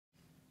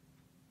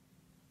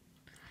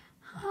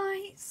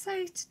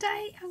So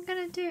today I'm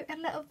going to do a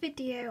little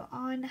video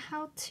on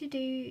how to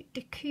do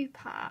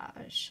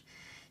decoupage.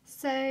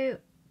 So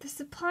the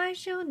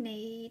supplies you'll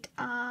need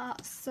are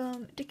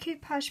some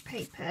decoupage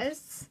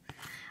papers.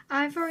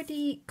 I've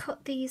already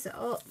cut these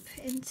up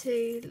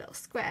into little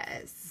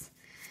squares.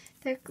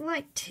 They're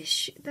like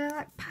tissue, they're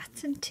like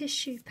pattern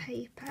tissue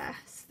paper,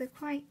 so they're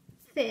quite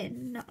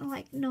thin, not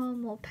like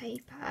normal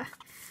paper.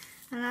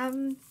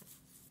 And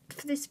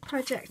for this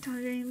project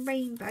I'm doing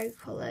rainbow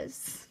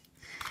colours.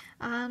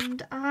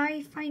 And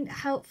I find it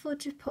helpful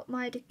to put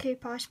my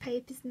decoupage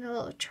papers in a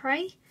little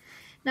tray.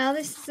 Now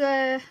this is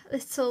a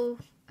little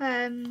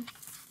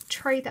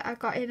tray that I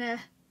got in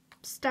a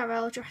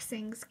sterile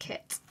dressings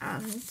kit,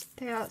 and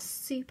they are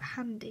super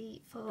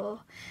handy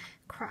for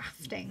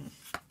crafting.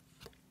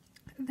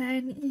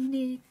 Then you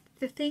need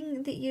the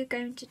thing that you're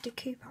going to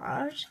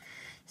decoupage.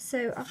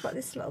 So I've got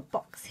this little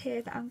box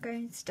here that I'm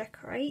going to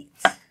decorate.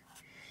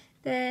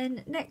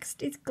 Then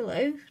next is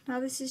glue. Now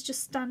this is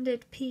just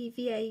standard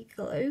PVA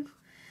glue,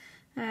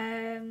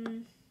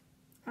 and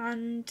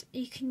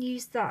you can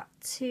use that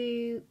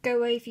to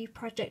go over your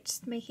project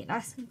just to make it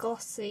nice and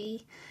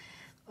glossy,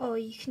 or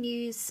you can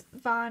use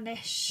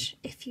varnish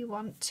if you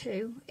want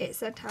to.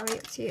 It's entirely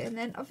up to you. And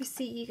then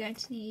obviously you're going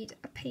to need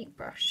a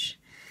paintbrush.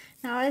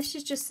 Now this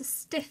is just a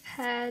stiff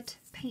head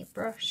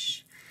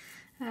paintbrush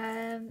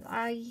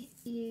I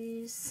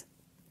use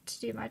to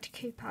do my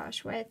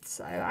decoupage with,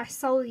 so I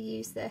solely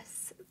use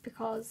this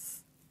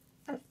because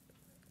of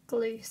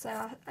glue,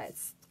 so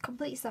it's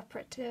completely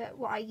separate to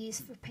what I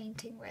use for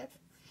painting with.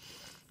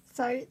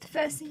 So the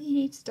first thing you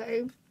need to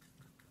do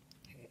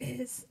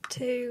is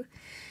to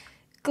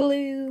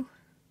glue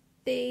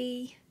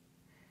the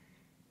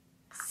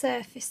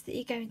surface that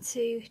you're going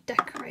to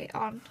decorate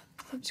on.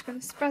 So I'm just going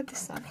to spread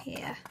this on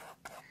here.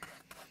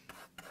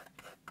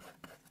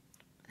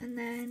 And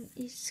then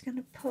you're just going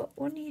to put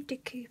one of your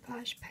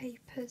decoupage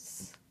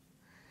papers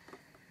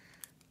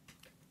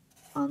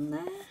on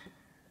there.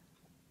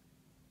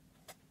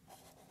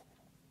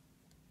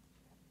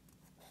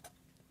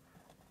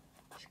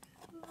 Just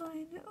going to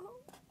line it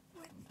up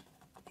with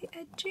the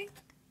edging.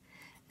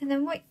 And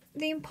then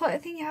the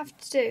important thing you have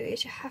to do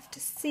is you have to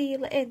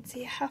seal it in, so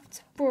you have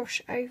to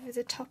brush over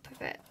the top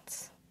of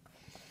it.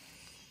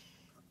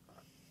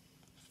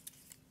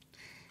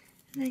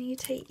 And then you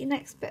take your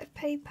next bit of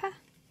paper.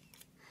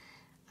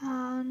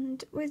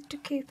 And with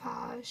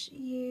decoupage,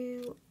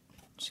 I'm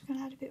just going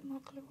to add a bit more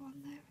glue on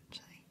there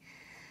actually,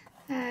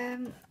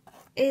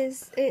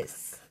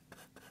 it's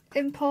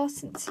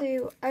important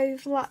to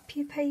overlap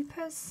your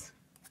papers.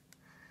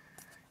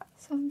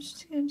 So I'm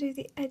just going to do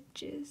the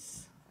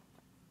edges.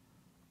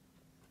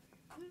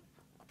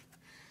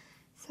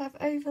 So I've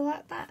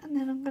overlapped that, and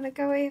then I'm going to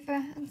go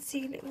over and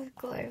seal it with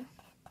glue.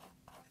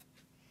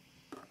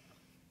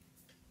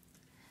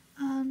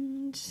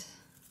 And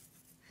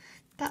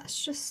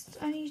that's just,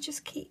 and you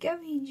just keep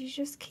going, you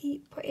just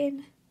keep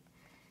putting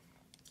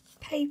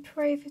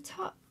paper over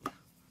top,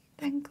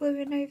 then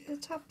gluing over the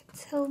top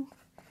until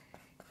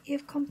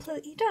you've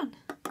completely done.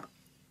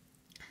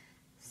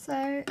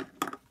 So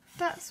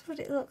that's what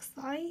it looks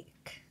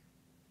like,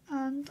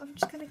 and I'm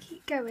just going to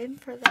keep going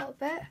for a little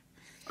bit.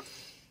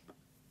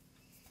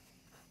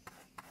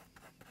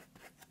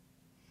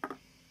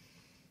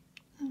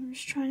 I'm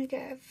just trying to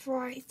get a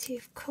variety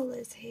of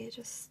colours here,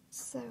 just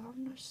so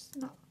I'm just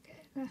not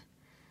getting the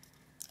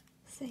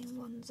same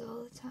ones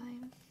all the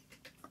time.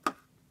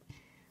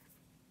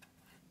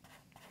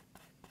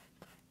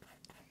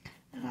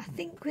 And I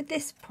think with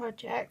this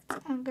project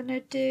I'm going to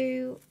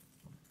do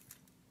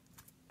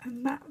a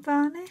matte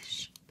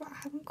varnish, but I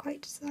haven't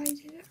quite decided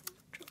it.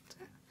 Dropped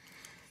it.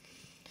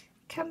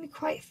 It can be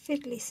quite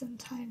fiddly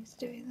sometimes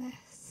doing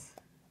this,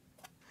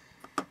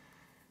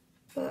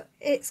 but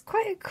it's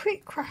quite a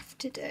quick craft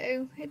to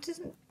do. It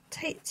doesn't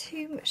take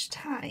too much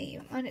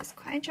time, and it's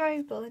quite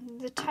enjoyable,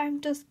 and the time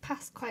does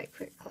pass quite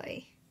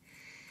quickly.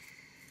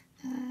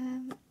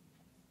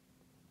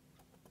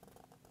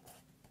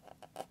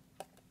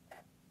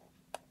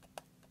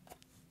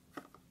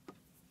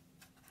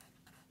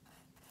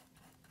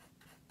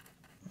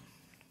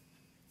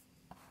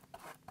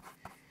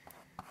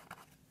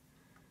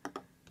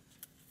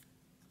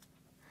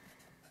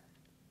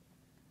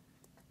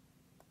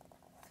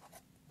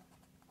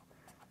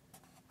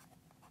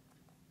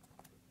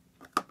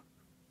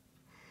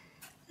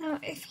 Now,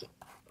 if you,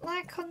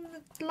 like on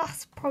the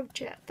last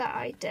project that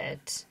I did,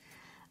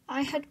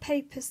 I had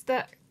papers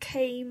that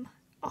came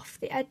off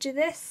the edge of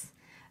this,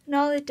 and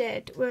all I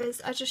did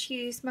was I just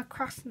used my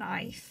craft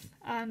knife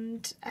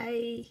and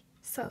a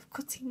sort of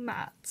cutting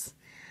mat,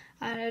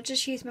 and I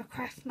just used my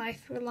craft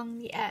knife along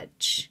the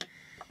edge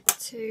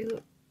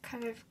to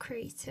kind of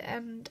create it,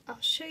 and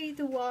I'll show you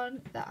the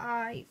one that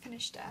I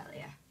finished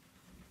earlier.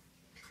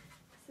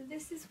 So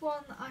this is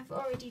one that I've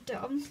already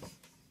done.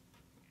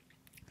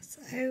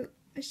 So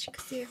as you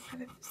can see, I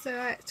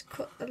had to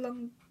cut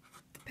along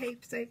the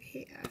papers over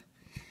here.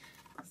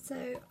 So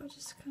I'll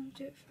just kind of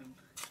do it from,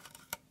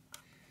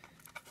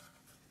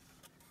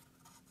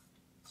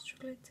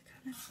 struggling to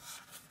kind of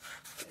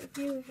get a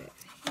view of it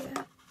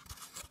here.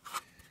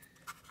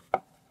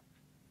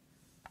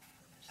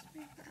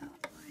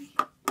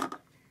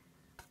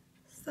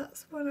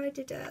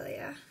 did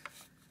earlier.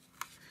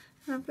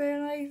 And I'm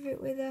going over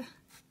it with a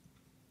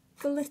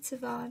glitter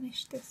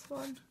varnish, this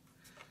one.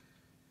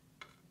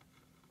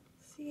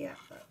 So yeah,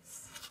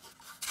 that's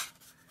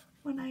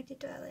one I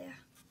did earlier.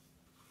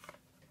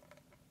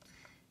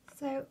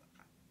 So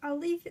I'll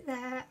leave it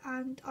there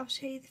and I'll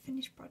show you the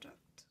finished product.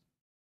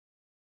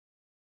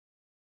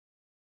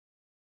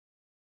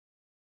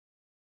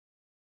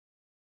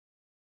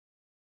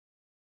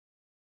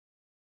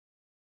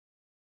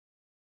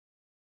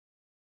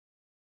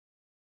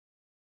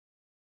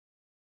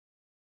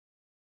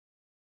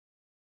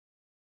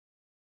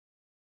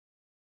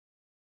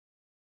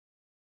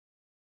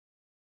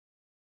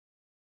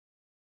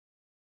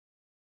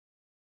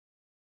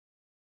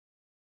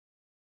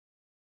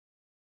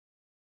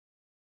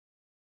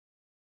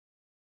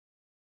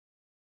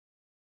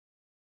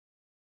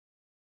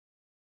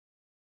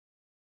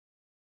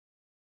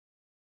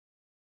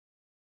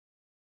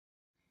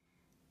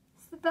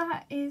 So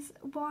that is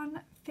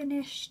one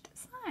finished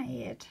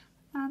side,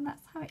 and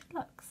that's how it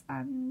looks,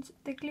 and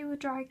the glue will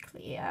dry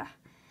clear,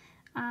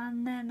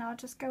 and then I'll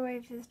just go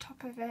over the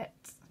top of it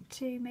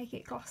to make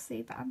it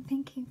glossy. But I'm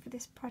thinking for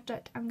this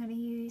project I'm going to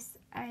use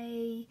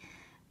a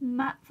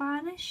matte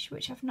varnish,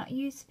 which I've not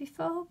used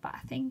before, but I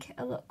think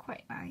it'll look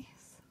quite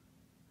nice.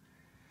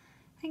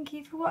 Thank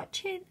you for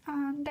watching,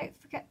 and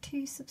don't forget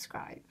to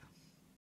subscribe.